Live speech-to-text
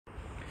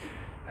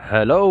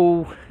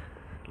Hello,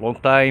 long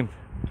time.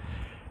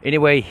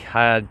 Anyway,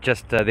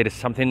 just there is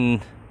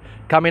something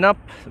coming up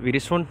very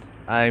soon.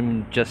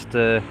 I'm just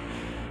a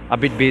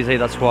bit busy,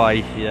 that's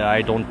why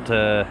I don't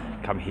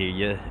come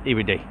here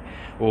every day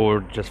or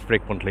just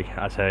frequently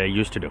as I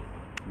used to do.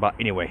 But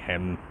anyway,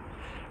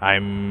 I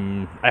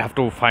have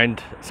to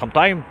find some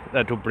time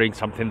to bring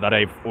something that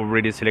I've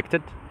already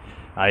selected.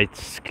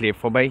 It's clear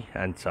for me,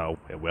 and so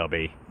it will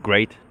be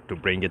great to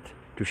bring it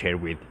to share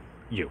with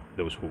you,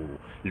 those who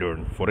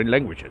learn foreign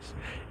languages,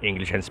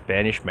 English and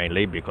Spanish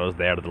mainly, because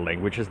they are the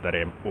languages that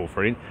I'm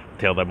offering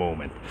till the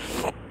moment.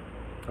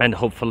 And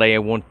hopefully, I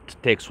won't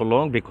take so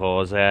long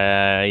because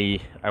I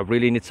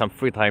really need some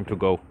free time to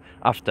go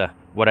after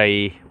what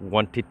I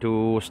wanted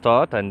to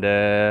start and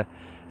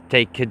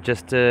take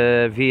just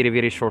a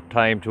very short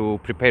time to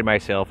prepare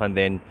myself, and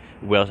then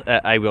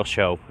I will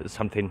show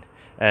something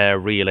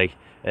really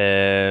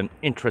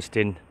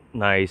interesting,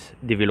 nice,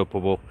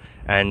 developable,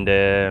 and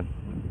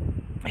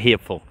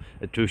helpful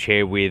to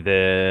share with,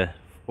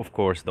 of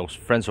course, those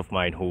friends of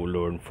mine who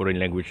learn foreign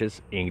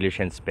languages, English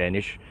and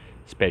Spanish,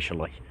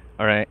 especially.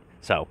 All right.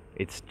 So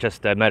it's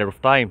just a matter of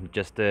time.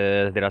 Just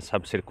there are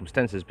some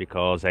circumstances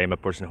because I am a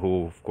person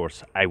who, of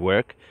course, I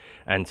work,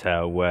 and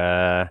so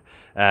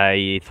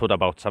I thought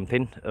about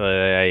something.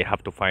 I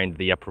have to find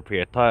the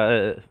appropriate,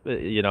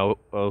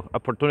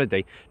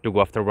 opportunity to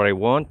go after what I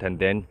want, and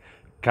then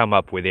come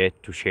up with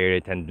it to share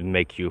it and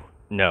make you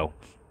know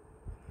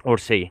or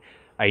see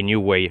a new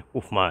way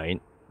of mine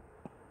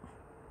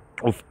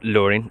of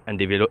learning and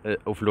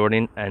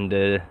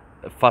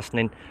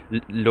fastening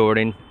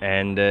learning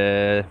and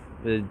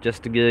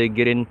just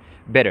getting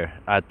better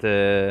at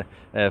at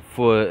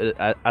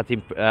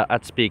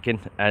speaking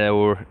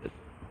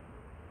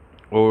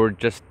or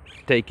just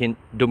taking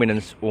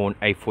dominance on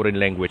a foreign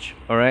language.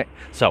 All right,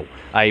 so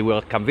I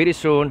will come very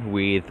soon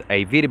with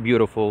a very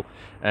beautiful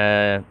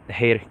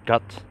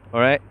haircut. All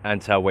right,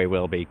 and so I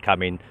will be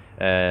coming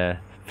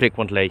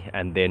frequently,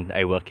 and then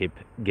I will keep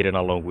getting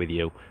along with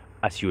you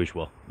as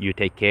usual. You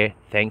take care.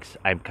 Thanks.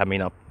 I'm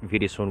coming up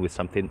very soon with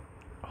something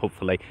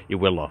hopefully you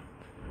will love.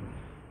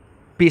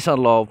 Peace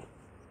and love.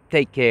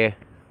 Take care.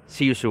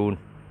 See you soon.